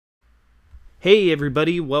Hey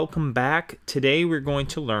everybody, welcome back. Today we're going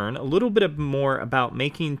to learn a little bit more about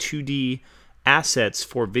making 2D assets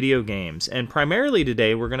for video games. And primarily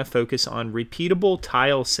today we're going to focus on repeatable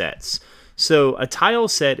tile sets. So a tile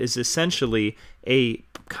set is essentially a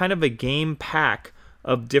kind of a game pack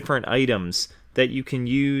of different items that you can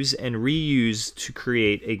use and reuse to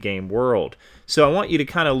create a game world. So I want you to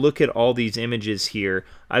kind of look at all these images here.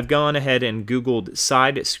 I've gone ahead and Googled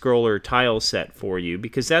side scroller tile set for you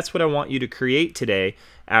because that's what I want you to create today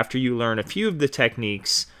after you learn a few of the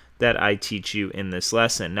techniques that I teach you in this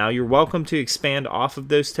lesson. Now you're welcome to expand off of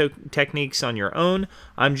those techniques on your own.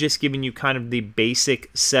 I'm just giving you kind of the basic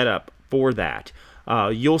setup for that.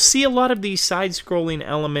 You'll see a lot of these side scrolling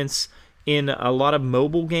elements in a lot of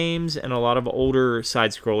mobile games and a lot of older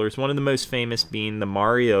side scrollers, one of the most famous being the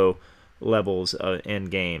Mario levels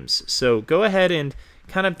and games. So go ahead and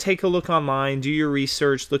kind of take a look online, do your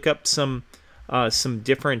research, look up some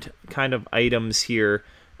different kind of items here,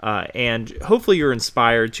 and hopefully you're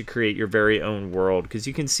inspired to create your very own world, because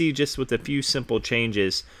you can see just with a few simple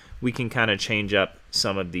changes we can kind of change up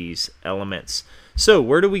some of these elements. So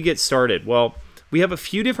where do we get started? Well, we have a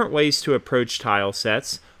few different ways to approach tile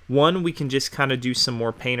sets. One, we can just kind of do some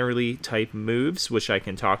more painterly type moves, which I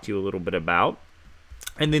can talk to you a little bit about.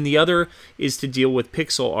 And then the other is to deal with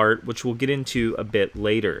pixel art, which we'll get into a bit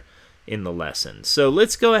later in the lesson. So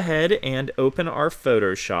let's go ahead and open our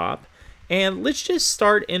Photoshop. And let's just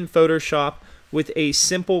start in Photoshop with a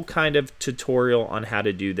simple kind of tutorial on how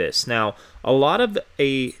to do this. Now, a lot of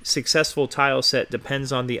a successful tile set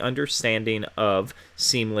depends on the understanding of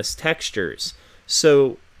seamless textures.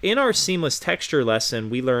 So in our seamless texture lesson,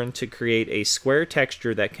 we learned to create a square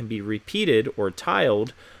texture that can be repeated or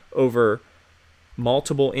tiled over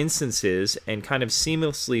multiple instances and kind of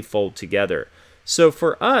seamlessly fold together. So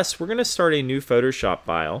for us, we're going to start a new Photoshop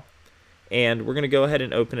file, and we're going to go ahead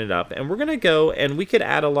and open it up. And we're going to go, and we could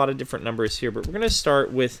add a lot of different numbers here, but we're going to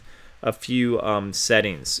start with a few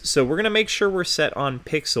settings. So we're going to make sure we're set on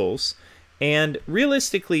pixels, and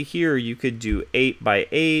realistically here you could do 8 by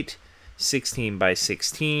 8, 16 by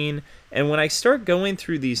 16, and when I start going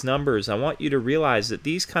through these numbers, I want you to realize that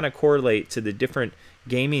these kind of correlate to the different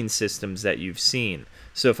gaming systems that you've seen.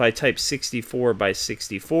 So if I type 64 by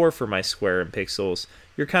 64 for my square in pixels,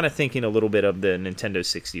 you're kind of thinking a little bit of the Nintendo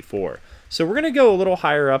 64. So we're going to go a little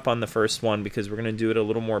higher up on the first one because we're going to do it a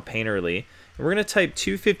little more painterly. And we're going to type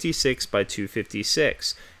 256 by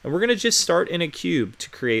 256. And we're going to just start in a cube to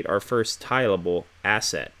create our first tileable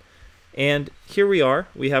asset. And here we are,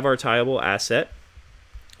 we have our tileable asset.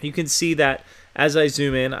 You can see that as I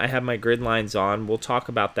zoom in, I have my grid lines on. We'll talk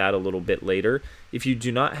about that a little bit later. If you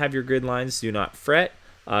do not have your grid lines, do not fret.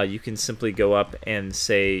 You can simply go up and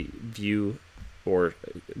say view or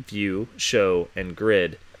view, show, and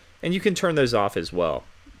grid. And you can turn those off as well.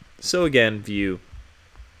 So again, view,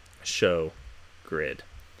 show, grid,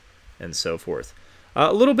 and so forth.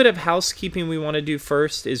 A little bit of housekeeping we want to do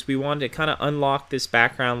first is we want to kind of unlock this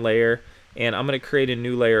background layer, and I'm going to create a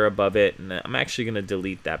new layer above it, and I'm actually going to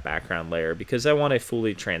delete that background layer because I want a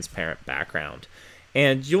fully transparent background.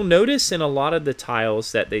 And you'll notice in a lot of the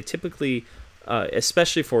tiles that they typically,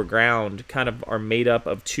 especially for ground, kind of are made up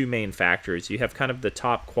of two main factors. You have kind of the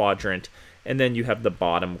top quadrant, and then you have the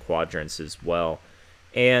bottom quadrants as well.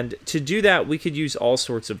 And to do that, we could use all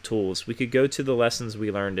sorts of tools. We could go to the lessons we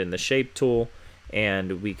learned in the shape tool,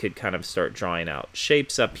 and we could kind of start drawing out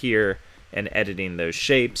shapes up here and editing those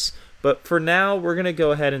shapes. But for now, we're going to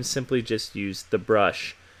go ahead and simply just use the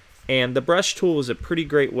brush. And the brush tool is a pretty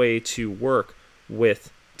great way to work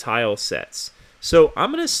with tile sets. So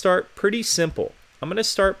I'm going to start pretty simple. I'm going to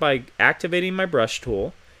start by activating my brush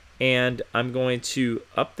tool, and I'm going to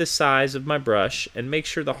up the size of my brush and make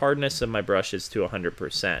sure the hardness of my brush is to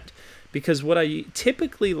 100%. Because what I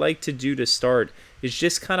typically like to do to start is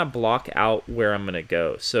just kind of block out where I'm going to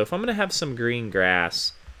go. So if I'm going to have some green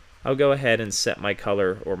grass, I'll go ahead and set my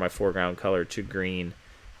color or my foreground color to green,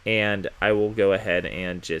 and I will go ahead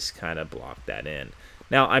and just kind of block that in.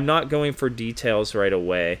 Now I'm not going for details right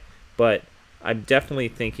away, but I'm definitely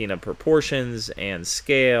thinking of proportions and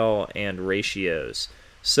scale and ratios.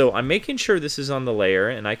 So I'm making sure this is on the layer,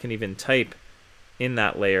 and I can even type in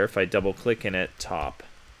that layer if I double click in it, top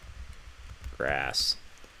grass.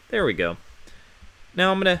 There we go.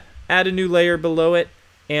 Now I'm going to add a new layer below it,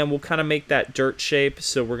 and we'll kind of make that dirt shape.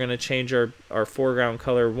 So we're going to change our foreground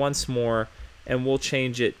color once more, and we'll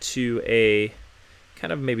change it to a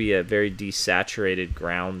kind of maybe a very desaturated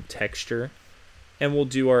ground texture. And we'll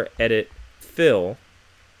do our edit fill,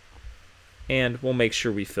 and we'll make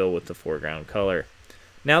sure we fill with the foreground color.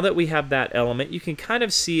 Now that we have that element, you can kind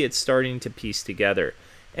of see it's starting to piece together.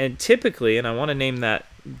 And typically, and I want to name that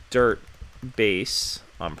dirt base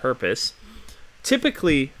on purpose.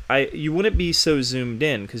 Typically, you wouldn't be so zoomed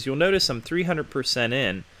in because you'll notice I'm 300%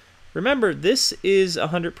 in. Remember, this is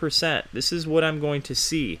 100%. This is what I'm going to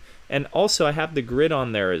see. And also, I have the grid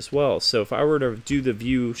on there as well. So if I were to do the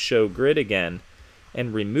view show grid again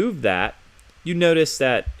and remove that, you notice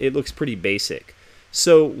that it looks pretty basic.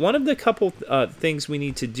 So one of the couple things we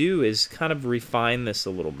need to do is kind of refine this a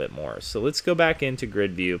little bit more. So let's go back into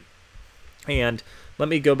grid view and let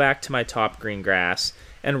me go back to my top green grass.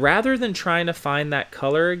 And rather than trying to find that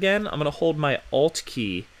color again, I'm going to hold my Alt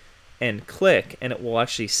key and click, and it will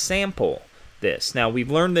actually sample this. Now, we've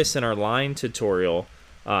learned this in our line tutorial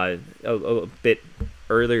a bit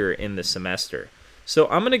earlier in the semester. So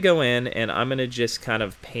I'm going to go in and I'm going to just kind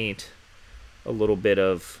of paint a little bit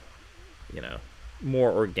of,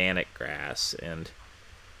 more organic grass. And,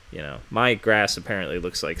 my grass apparently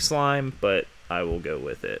looks like slime, but I will go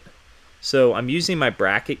with it. So I'm using my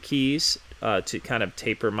bracket keys to kind of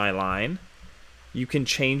taper my line. You can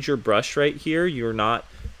change your brush right here. You're not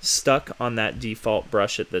stuck on that default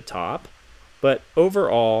brush at the top. But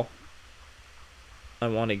overall, I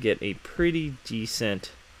want to get a pretty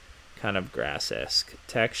decent kind of grass-esque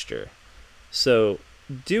texture. So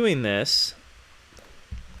doing this,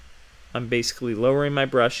 I'm basically lowering my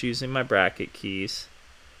brush using my bracket keys,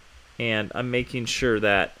 and I'm making sure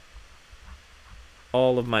that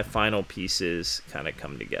all of my final pieces kind of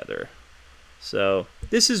come together. So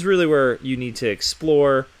this is really where you need to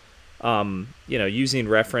explore. Using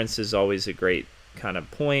reference is always a great kind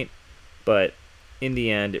of point, but in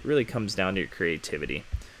the end, it really comes down to your creativity.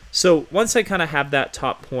 So once I kind of have that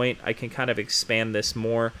top point, I can kind of expand this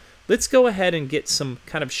more. Let's go ahead and get some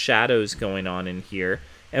kind of shadows going on in here.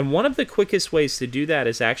 And one of the quickest ways to do that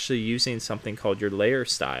is actually using something called your layer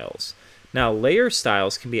styles. Now, layer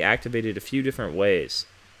styles can be activated a few different ways.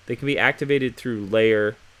 They can be activated through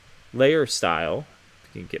layer style.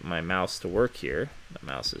 I can get my mouse to work here.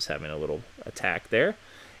 My mouse is having a little attack there.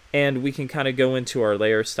 And we can kind of go into our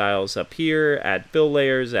layer styles up here, add fill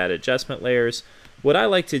layers, add adjustment layers. What I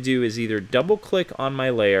like to do is either double click on my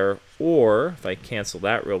layer, or if I cancel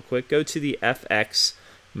that real quick, go to the FX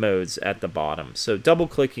modes at the bottom. So double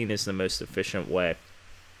clicking is the most efficient way.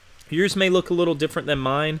 Yours may look a little different than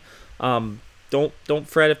mine. Don't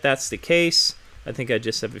fret if that's the case. I think I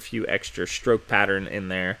just have a few extra stroke pattern in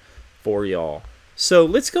there for y'all. So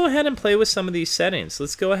let's go ahead and play with some of these settings.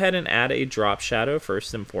 Let's go ahead and add a drop shadow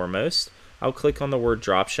first and foremost. I'll click on the word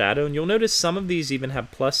drop shadow, and you'll notice some of these even have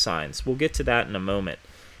plus signs. We'll get to that in a moment.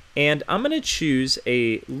 And I'm going to choose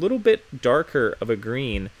a little bit darker of a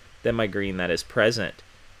green than my green that is present.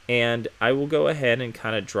 And I will go ahead and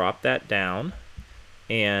kind of drop that down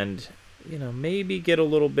and, maybe get a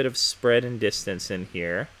little bit of spread and distance in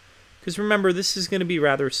here. Because remember, this is going to be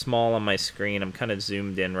rather small on my screen. I'm kind of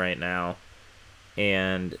zoomed in right now.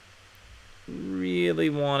 And really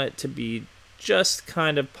want it to be just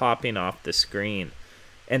kind of popping off the screen.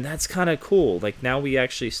 And that's kind of cool. Like, now we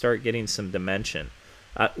actually start getting some dimension.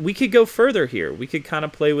 We could go further here. We could kind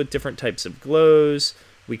of play with different types of glows.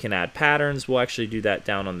 We can add patterns. We'll actually do that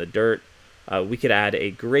down on the dirt. We could add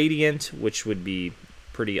a gradient, which would be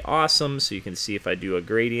pretty awesome. So you can see if I do a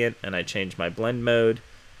gradient and I change my blend mode,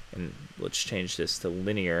 and let's change this to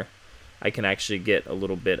linear, I can actually get a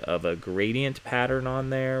little bit of a gradient pattern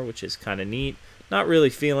on there, which is kind of neat. Not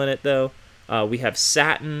really feeling it though. We have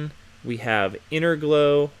satin, we have inner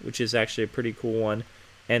glow, which is actually a pretty cool one,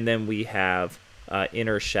 and then we have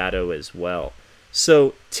inner shadow as well.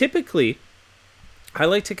 So typically, I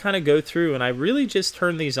like to kind of go through and I really just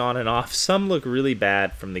turn these on and off. Some look really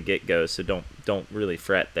bad from the get-go, so don't really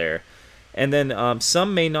fret there. And then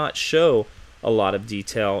some may not show a lot of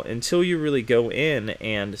detail until you really go in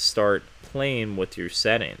and start playing with your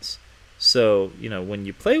settings. So, when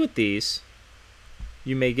you play with these,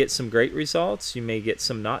 you may get some great results, you may get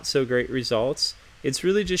some not so great results. It's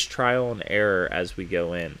really just trial and error as we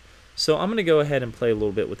go in. So I'm going to go ahead and play a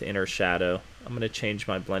little bit with inner shadow. I'm going to change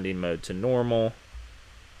my blending mode to normal,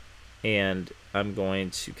 and I'm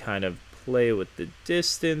going to kind of play with the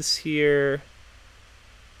distance here,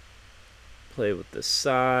 play with the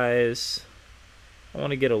size. I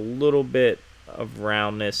want to get a little bit of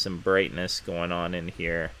roundness and brightness going on in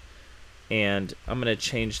here. And I'm going to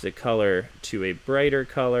change the color to a brighter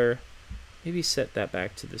color. Maybe set that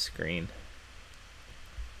back to the screen.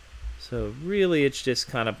 So really it's just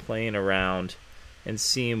kind of playing around and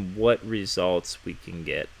seeing what results we can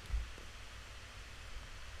get.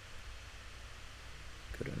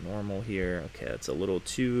 Go to normal here. Okay, that's a little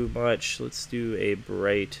too much. Let's do a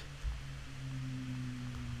bright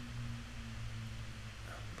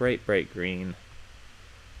green.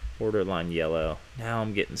 borderline yellow. Now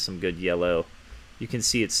I'm getting some good yellow. You can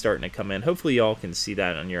see it's starting to come in. Hopefully y'all can see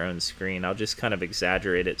that on your own screen. I'll just kind of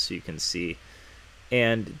exaggerate it so you can see.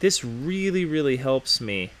 And this really, really helps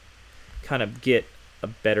me kind of get a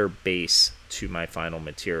better base to my final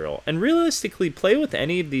material. And realistically, play with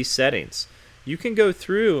any of these settings. You can go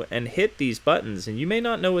through and hit these buttons, and you may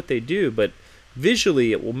not know what they do, but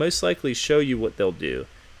visually it will most likely show you what they'll do.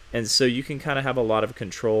 And so you can kind of have a lot of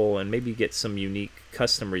control and maybe get some unique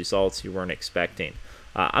custom results you weren't expecting.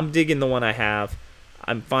 I'm digging the one I have.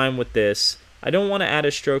 I'm fine with this. I don't want to add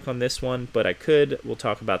a stroke on this one, but I could. We'll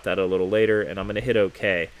talk about that a little later, and I'm going to hit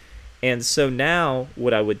OK. And so now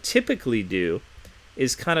what I would typically do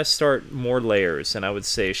is kind of start more layers, and I would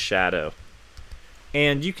say shadow.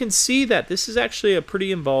 And you can see that this is actually a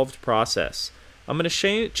pretty involved process. I'm going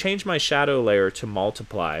to change my shadow layer to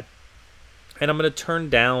multiply, and I'm going to turn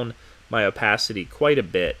down my opacity quite a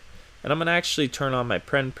bit. And I'm going to actually turn on my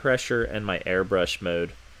pen pressure and my airbrush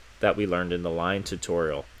mode that we learned in the line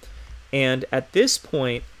tutorial. And at this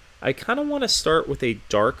point, I kind of want to start with a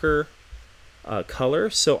darker color.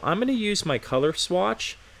 So I'm going to use my color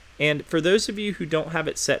swatch. And for those of you who don't have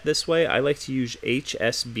it set this way, I like to use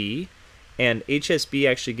HSB. And HSB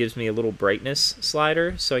actually gives me a little brightness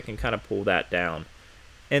slider, so I can kind of pull that down.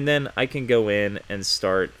 And then I can go in and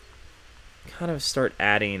start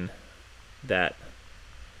adding that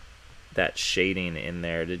shading in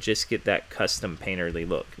there to just get that custom painterly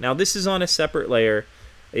look. Now this is on a separate layer.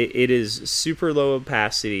 It is super low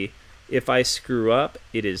opacity. If I screw up,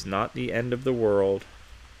 it is not the end of the world.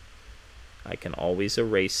 I can always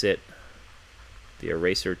erase it. The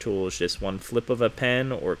eraser tool is just one flip of a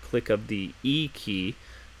pen or click of the E key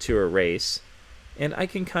to erase. And I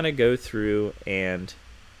can kind of go through and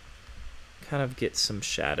kind of get some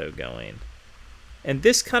shadow going. And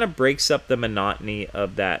this kind of breaks up the monotony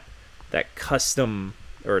of that custom,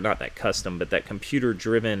 or not that custom, but that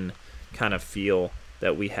computer-driven kind of feel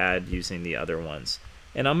that we had using the other ones.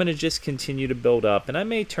 And I'm going to just continue to build up, and I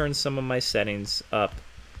may turn some of my settings up.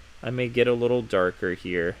 I may get a little darker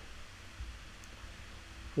here.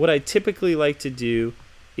 What I typically like to do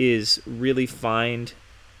is really find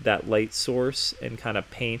that light source and kind of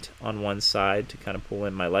paint on one side to kind of pull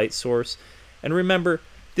in my light source. And remember,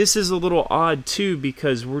 this is a little odd too,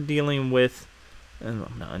 because we're dealing with, and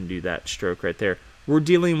I'm going to undo that stroke right there. We're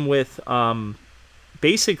dealing with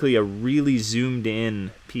basically a really zoomed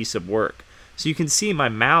in piece of work. So you can see my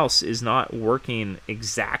mouse is not working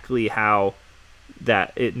exactly how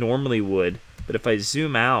that it normally would. But if I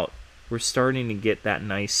zoom out, we're starting to get that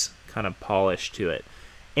nice kind of polish to it.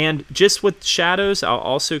 And just with shadows, I'll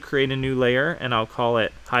also create a new layer, and I'll call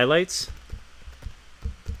it highlights.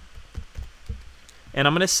 And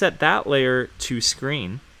I'm going to set that layer to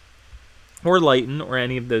screen or lighten or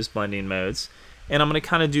any of those blending modes. And I'm going to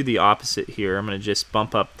kind of do the opposite here. I'm going to just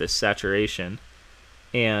bump up the saturation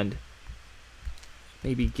and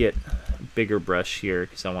maybe get a bigger brush here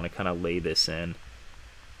because I want to kind of lay this in.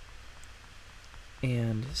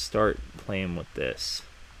 And start playing with this.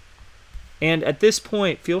 And at this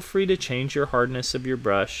point, feel free to change your hardness of your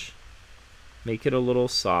brush. Make it a little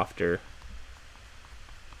softer.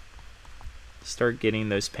 Start getting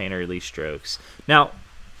those painterly strokes. Now,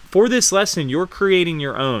 for this lesson, you're creating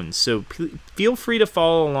your own, so feel free to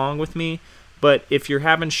follow along with me. But if you're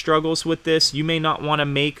having struggles with this, you may not want to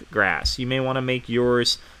make grass. You may want to make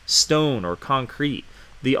yours stone or concrete.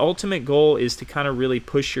 The ultimate goal is to kind of really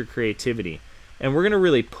push your creativity. And we're going to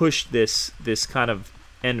really push this kind of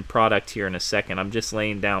end product here in a second. I'm just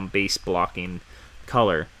laying down base blocking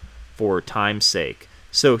color for time's sake.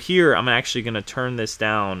 So here I'm actually going to turn this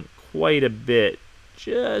down quite a bit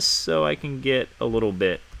just so I can get a little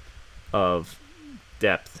bit of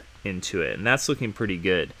depth into it. And that's looking pretty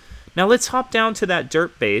good. Now let's hop down to that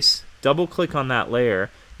dirt base, double click on that layer,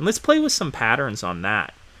 and let's play with some patterns on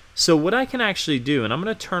that. So what I can actually do, and I'm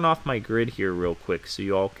going to turn off my grid here real quick so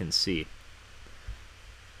you all can see.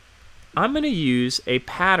 I'm going to use a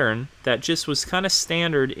pattern that just was kind of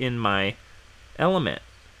standard in my element.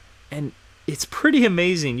 And it's pretty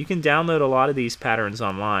amazing. You can download a lot of these patterns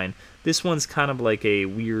online. This one's kind of like a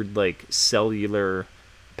weird like cellular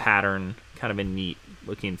pattern, kind of a neat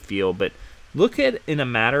looking feel. But look at, in a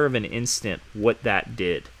matter of an instant, what that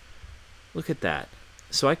did. Look at that.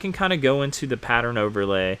 So I can kind of go into the pattern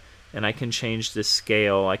overlay and I can change the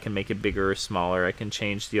scale. I can make it bigger or smaller. I can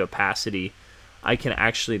change the opacity. I can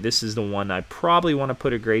actually, this is the one I probably want to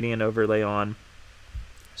put a gradient overlay on.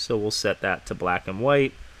 So we'll set that to black and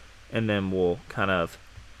white, and then we'll kind of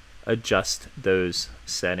adjust those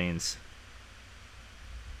settings.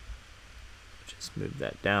 Just move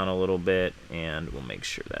that down a little bit, and we'll make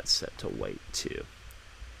sure that's set to white too.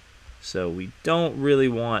 So we don't really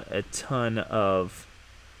want a ton of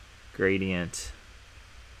gradient.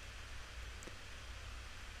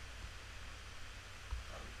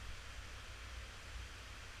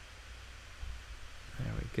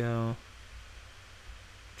 There we go.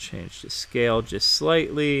 Change the scale just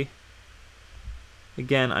slightly.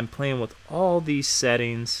 Again, I'm playing with all these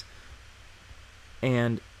settings,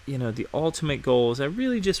 and you know, the ultimate goal is I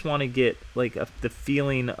really just want to get like the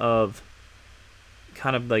feeling of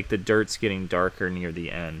kind of like the dirt's getting darker near the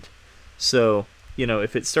end. So, you know,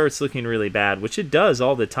 if it starts looking really bad, which it does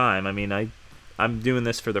all the time, I mean, I'm doing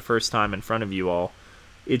this for the first time in front of you all.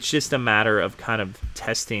 It's just a matter of kind of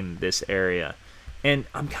testing this area. And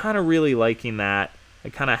I'm kind of really liking that. I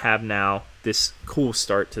kind of have now this cool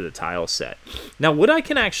start to the tile set. Now what I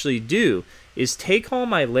can actually do is take all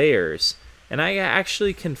my layers and I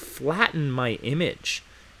actually can flatten my image.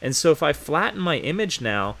 And so if I flatten my image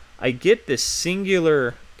now, I get this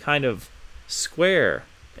singular kind of square,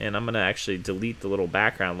 and I'm going to actually delete the little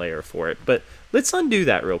background layer for it. But let's undo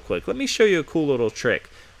that real quick. Let me show you a cool little trick.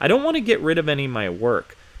 I don't want to get rid of any of my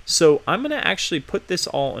work. So I'm going to actually put this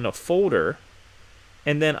all in a folder,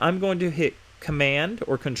 and then I'm going to hit Command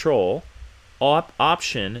or Control,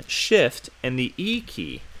 Option, Shift, and the E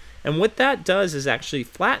key. And what that does is actually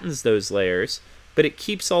flattens those layers, but it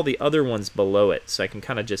keeps all the other ones below it, so I can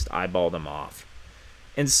kind of just eyeball them off.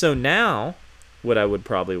 And so now what I would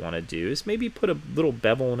probably want to do is maybe put a little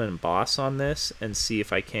bevel and emboss on this and see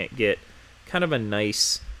if I can't get kind of a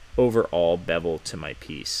nice overall bevel to my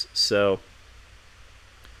piece. So,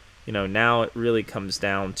 you know, now it really comes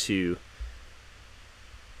down to,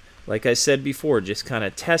 like I said before, just kind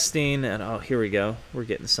of testing, and oh, here we go, we're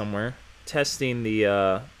getting somewhere. Testing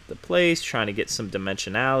the place, trying to get some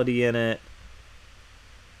dimensionality in it.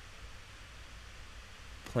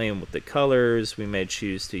 Playing with the colors. We may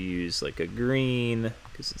choose to use like a green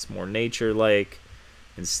because it's more nature-like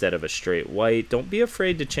instead of a straight white. Don't be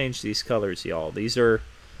afraid to change these colors, y'all. These are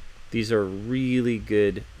really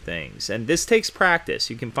good things, and this takes practice.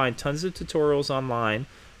 You can find tons of tutorials online,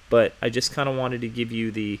 but I just kind of wanted to give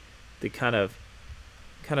you the kind of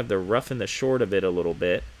the rough and the short of it a little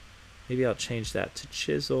bit. Maybe I'll change that to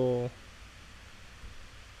chisel,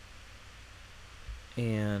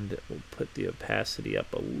 and we'll put the opacity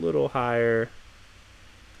up a little higher,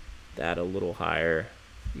 that a little higher.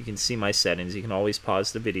 You can see my settings. You can always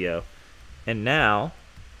pause the video, and now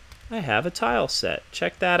I have a tile set.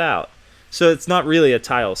 Check that out. So it's not really a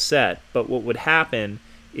tile set, but what would happen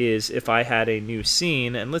is if I had a new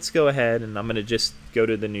scene, and let's go ahead and I'm going to just go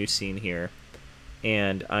to the new scene here,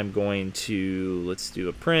 and I'm going to, let's do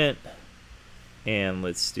a print, and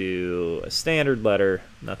let's do a standard letter,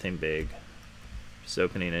 nothing big, just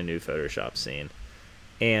opening a new Photoshop scene.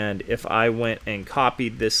 And if I went and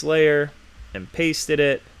copied this layer and pasted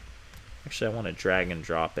it, actually I want to drag and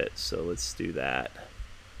drop it, so let's do that.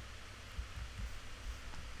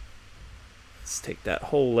 Let's take that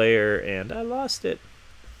whole layer, and I lost it.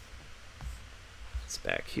 It's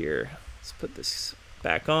back here. Let's put this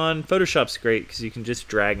back on. Photoshop's great because you can just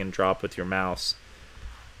drag and drop with your mouse.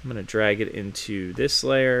 I'm going to drag it into this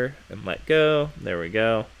layer and let go. There we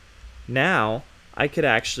go. Now I could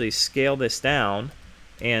actually scale this down,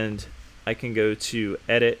 and I can go to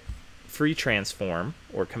Edit, Free Transform,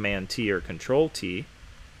 or Command T or Control T,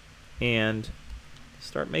 and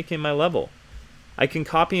start making my level. I can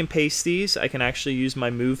copy and paste these. I can actually use my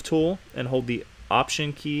Move tool and hold the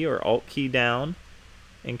Option key or Alt key down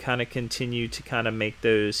and kind of continue to kind of make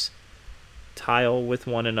those tile with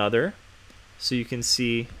one another. So you can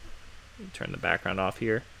see, turn the background off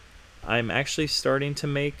here, I'm actually starting to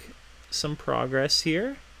make some progress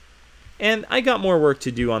here. And I got more work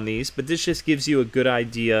to do on these, but this just gives you a good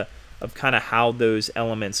idea of kind of how those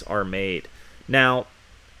elements are made. Now,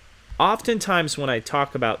 oftentimes when I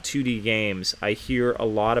talk about 2D games, I hear a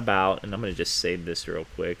lot about, and I'm going to just save this real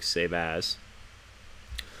quick, save as.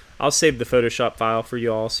 I'll save the Photoshop file for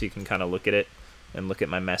you all so you can kind of look at it and look at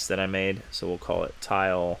my mess that I made. So we'll call it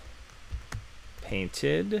Tile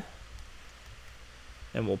Painted,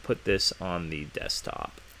 and we'll put this on the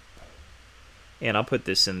desktop. And I'll put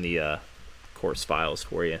this in the course files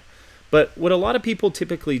for you. But what a lot of people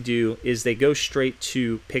typically do is they go straight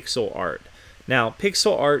to pixel art. Now,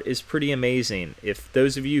 pixel art is pretty amazing. If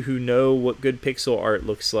those of you who know what good pixel art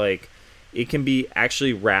looks like, it can be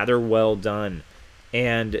actually rather well done.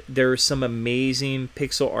 And there are some amazing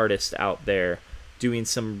pixel artists out there doing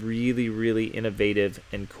some really, really innovative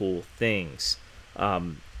and cool things.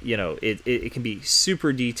 You know, it can be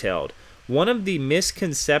super detailed. One of the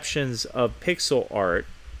misconceptions of pixel art,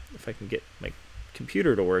 if I can get my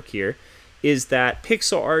computer to work here, is that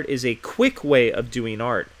pixel art is a quick way of doing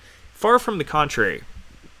art. far from the contrary.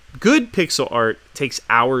 Good pixel art takes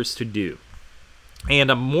hours to do.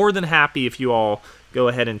 And I'm more than happy if you all go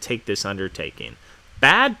ahead and take this undertaking.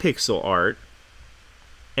 Bad pixel art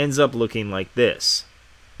ends up looking like this.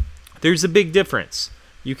 There's a big difference.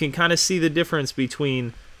 You can kind of see the difference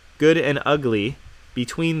between good and ugly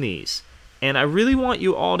between these. And I really want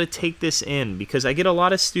you all to take this in, because I get a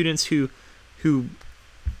lot of students who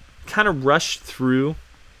kind of rush through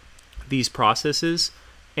these processes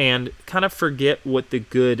and kind of forget what the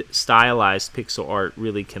good stylized pixel art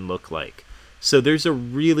really can look like. So there's a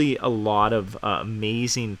lot of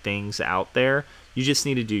amazing things out there. You just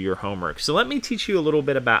need to do your homework. So let me teach you a little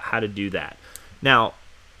bit about how to do that. Now,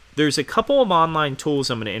 there's a couple of online tools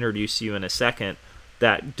I'm going to introduce you in a second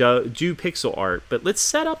that do pixel art, but let's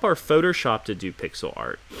set up our Photoshop to do pixel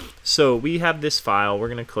art. So we have this file. We're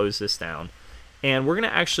going to close this down, and we're going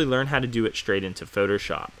to actually learn how to do it straight into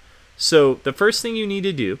Photoshop. So the first thing you need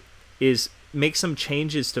to do is make some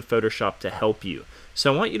changes to Photoshop to help you.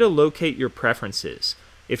 So I want you to locate your preferences.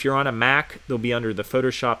 If you're on a Mac, they'll be under the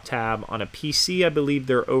Photoshop tab. On a PC, I believe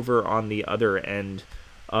they're over on the other end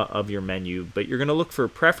of your menu. But you're going to look for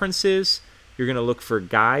preferences, you're going to look for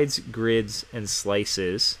guides, grids, and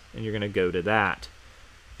slices, and you're going to go to that.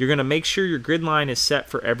 You're going to make sure your grid line is set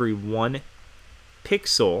for every 1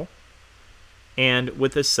 pixel and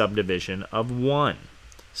with a subdivision of 1.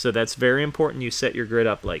 So that's very important you set your grid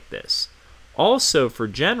up like this. Also, for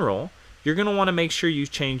general, you're going to want to make sure you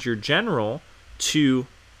change your general to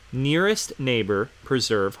nearest neighbor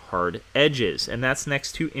preserve hard edges, and that's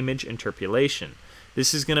next to image interpolation.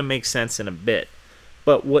 This is going to make sense in a bit.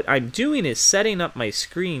 But what I'm doing is setting up my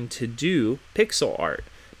screen to do pixel art.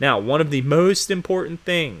 Now, one of the most important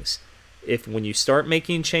things, when you start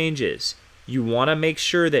making changes, you want to make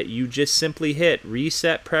sure that you just simply hit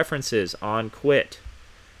reset preferences on quit.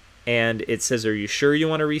 And it says, are you sure you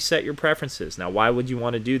want to reset your preferences? Now, why would you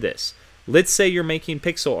want to do this? Let's say you're making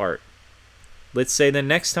pixel art. Let's say the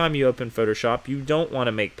next time you open Photoshop, you don't want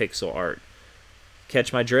to make pixel art.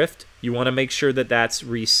 Catch my drift? You want to make sure that that's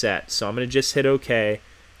reset. So I'm going to just hit OK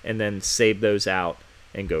and then save those out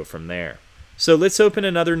and go from there. So let's open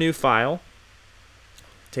another new file.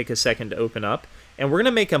 Take a second to open up. And we're going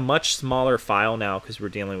to make a much smaller file now because we're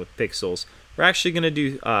dealing with pixels. We're actually going to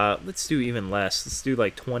do, let's do even less. Let's do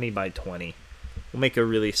like 20 by 20. We'll make a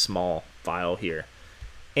really small file here.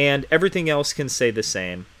 And everything else can stay the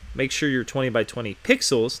same. Make sure you're 20 by 20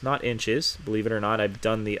 pixels, not inches. Believe it or not, I've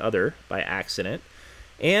done the other by accident.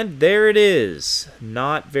 And there it is.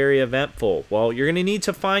 Not very eventful. Well, you're going to need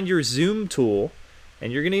to find your zoom tool,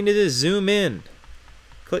 and you're going to need to zoom in.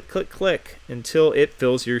 Click, click, click until it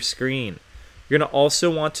fills your screen. You're going to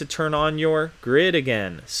also want to turn on your grid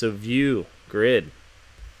again. So view, grid.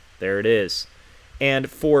 There it is. And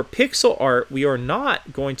for pixel art, we are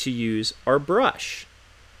not going to use our brush.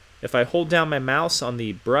 If I hold down my mouse on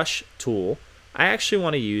the brush tool, I actually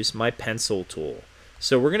want to use my pencil tool.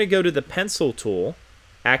 So we're going to go to the pencil tool,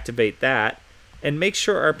 activate that, and make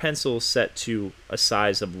sure our pencil is set to a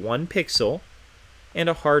size of 1 pixel and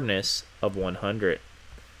a hardness of 100.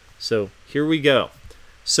 So here we go.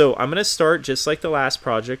 So I'm going to start just like the last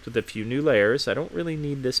project with a few new layers. I don't really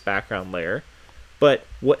need this background layer. But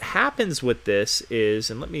what happens with this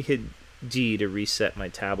is, and let me hit D to reset my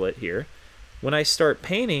tablet here. When I start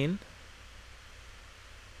painting,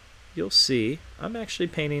 you'll see I'm actually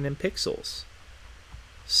painting in pixels.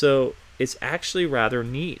 So it's actually rather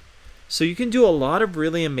neat. So you can do a lot of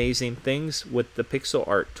really amazing things with the pixel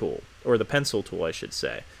art tool, or the pencil tool I should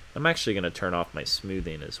say. I'm actually going to turn off my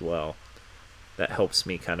smoothing as well. That helps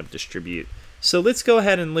me kind of distribute. So let's go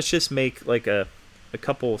ahead and let's just make like a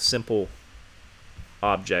couple simple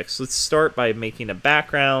objects. Let's start by making a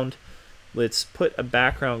background. Let's put a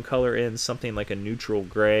background color in, something like a neutral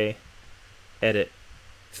gray. Edit,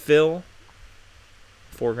 fill,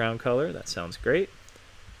 foreground color. That sounds great.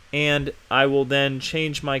 And I will then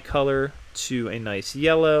change my color to a nice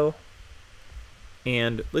yellow.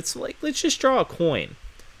 And let's just draw a coin.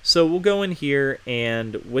 So we'll go in here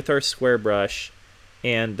and with our square brush,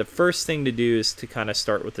 and the first thing to do is to kind of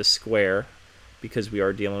start with a square because we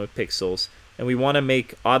are dealing with pixels. And we want to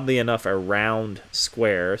make, oddly enough, a round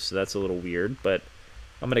square, so that's a little weird, but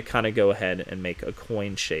I'm going to kind of go ahead and make a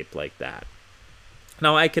coin shape like that.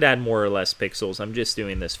 Now I could add more or less pixels. I'm just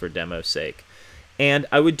doing this for demo's sake. And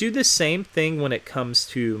I would do the same thing when it comes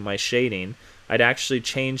to my shading. I'd actually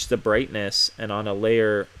change the brightness, and on a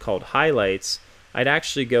layer called highlights, I'd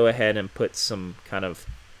actually go ahead and put some kind of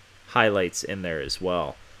highlights in there as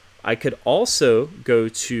well. I could also go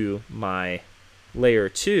to my layer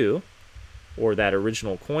 2, or that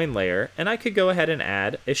original coin layer, and I could go ahead and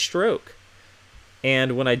add a stroke.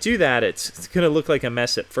 And when I do that, it's going to look like a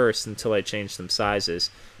mess at first until I change some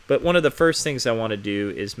sizes. But one of the first things I want to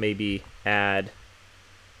do is maybe add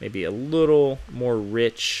maybe a little more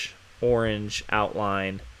rich orange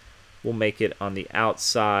outline. We'll make it on the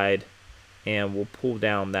outside, and we'll pull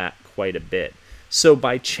down that quite a bit. So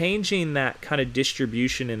by changing that kind of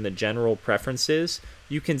distribution in the general preferences,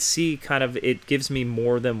 you can see kind of it gives me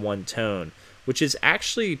more than one tone, which is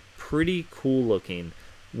actually pretty cool looking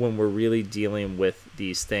when we're really dealing with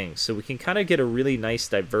these things. So we can kind of get a really nice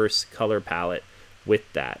diverse color palette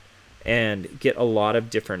with that and get a lot of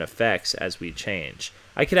different effects as we change.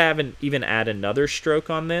 I could even add another stroke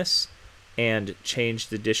on this and change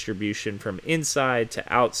the distribution from inside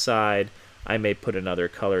to outside. I may put another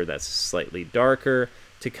color that's slightly darker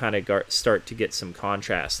to kind of start to get some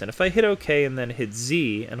contrast. And if I hit OK and then hit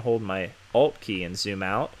Z and hold my Alt key and zoom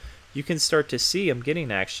out, you can start to see I'm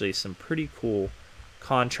getting actually some pretty cool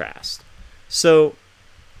contrast. So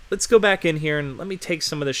let's go back in here and let me take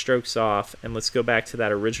some of the strokes off, and let's go back to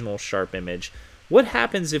that original sharp image. What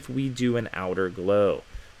happens if we do an outer glow?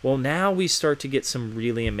 Well, now we start to get some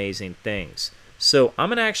really amazing things. So I'm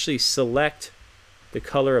going to actually select the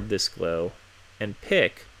color of this glow and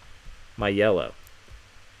pick my yellow.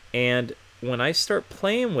 And when I start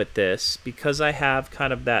playing with this, because I have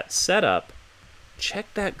kind of that setup,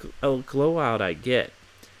 check that glow out I get.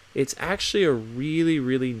 It's actually a really,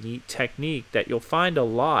 really neat technique that you'll find a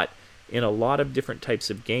lot in a lot of different types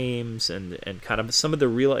of games and kind of some of the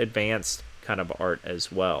real advanced kind of art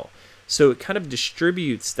as well. So it kind of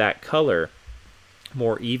distributes that color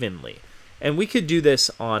more evenly. And we could do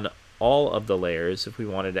this on all of the layers. If we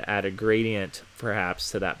wanted to add a gradient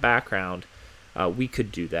perhaps to that background, we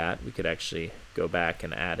could do that. We could actually go back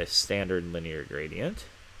and add a standard linear gradient.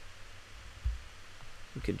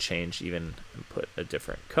 We could change even and put a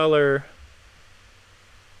different color.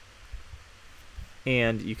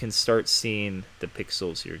 And you can start seeing the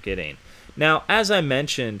pixels you're getting. Now, as I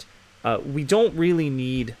mentioned, we don't really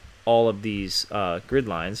need all of these grid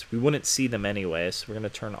lines. We wouldn't see them anyway, so we're going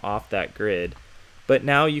to turn off that grid. But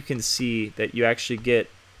now you can see that you actually get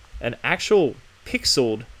an actual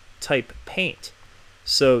pixeled type paint.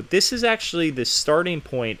 So this is actually the starting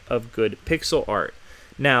point of good pixel art.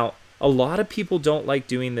 Now, a lot of people don't like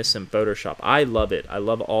doing this in Photoshop. I love it. I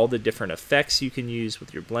love all the different effects you can use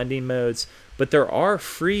with your blending modes, but there are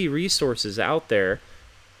free resources out there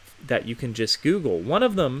that you can just Google. One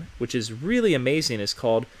of them, which is really amazing, is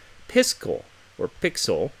called Piskel or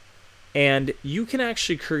Pixel, and you can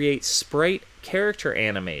actually create sprite character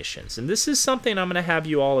animations. And this is something I'm going to have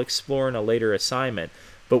you all explore in a later assignment,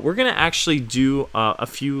 but we're going to actually do a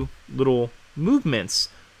few little movements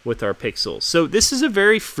with our pixels. So this is a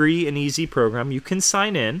very free and easy program. You can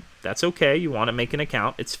sign in. That's okay. You want to make an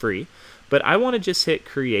account. It's free. But I want to just hit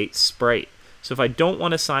Create Sprite. So if I don't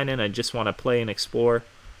want to sign in, I just want to play and explore,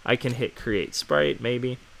 I can hit Create Sprite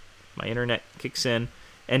maybe. My internet kicks in.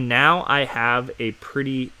 And now I have a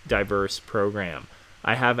pretty diverse program.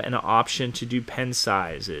 I have an option to do pen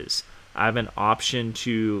sizes. I have an option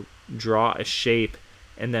to draw a shape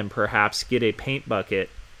and then perhaps get a paint bucket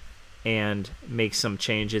and make some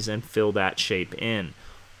changes and fill that shape in.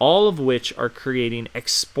 All of which are creating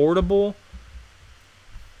exportable,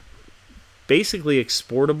 basically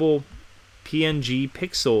exportable PNG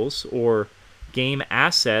pixels or game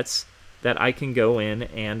assets that I can go in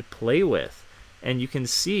and play with. And you can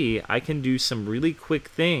see I can do some really quick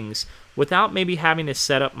things without maybe having to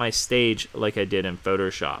set up my stage like I did in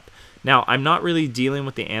Photoshop. Now, I'm not really dealing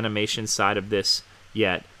with the animation side of this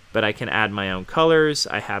yet, but I can add my own colors.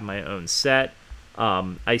 I have my own set.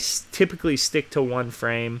 I typically stick to one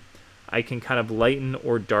frame. I can kind of lighten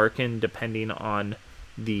or darken depending on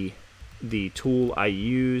the tool I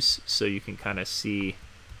use. So you can kind of see,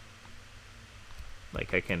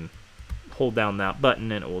 like I can hold down that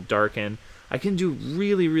button and it will darken. I can do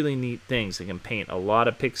really, really neat things. I can paint a lot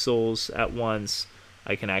of pixels at once.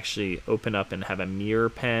 I can actually open up and have a mirror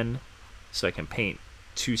pen, so I can paint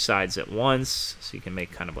two sides at once, so you can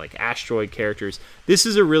make kind of like asteroid characters. This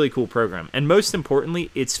is a really cool program, and most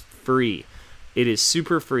importantly, it's free. It is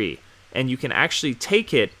super free, and you can actually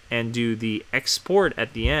take it and do the export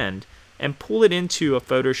at the end and pull it into a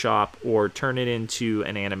Photoshop or turn it into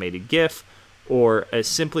an animated GIF or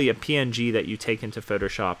simply a PNG that you take into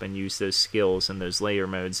Photoshop and use those skills and those layer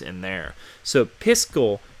modes in there. So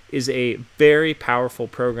Piskel is a very powerful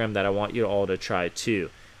program that I want you all to try too.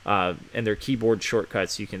 And their keyboard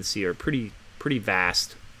shortcuts, you can see, are pretty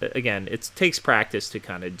vast. Again, it takes practice to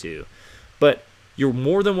kind of do. But you're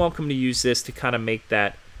more than welcome to use this to kind of make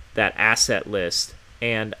that asset list.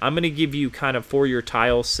 And I'm going to give you kind of, for your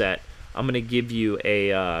tile set, I'm going to give you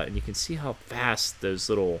a, and you can see how fast those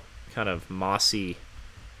little kind of mossy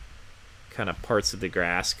kind of parts of the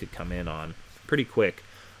grass could come in on pretty quick.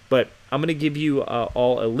 But I'm going to give you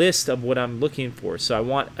all a list of what I'm looking for. So I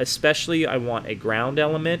want a ground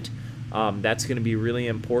element. That's going to be really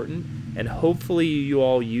important. And hopefully you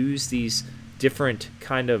all use these different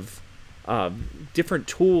kind of different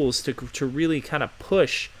tools to really kind of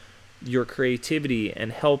push your creativity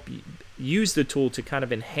and help use the tool to kind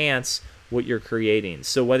of enhance what you're creating.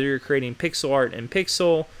 So whether you're creating pixel art in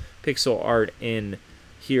pixel art in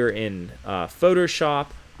Photoshop,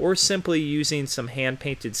 or simply using some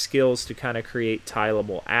hand-painted skills to kind of create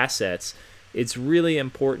tileable assets, it's really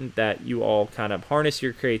important that you all kind of harness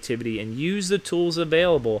your creativity and use the tools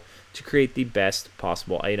available to create the best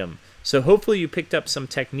possible item. So hopefully you picked up some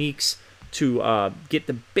techniques to get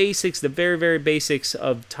the basics, the very, very basics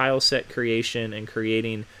of tile set creation and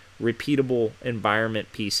creating repeatable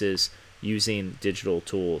environment pieces using digital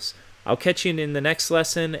tools. I'll catch you in the next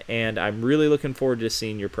lesson, and I'm really looking forward to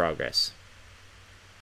seeing your progress.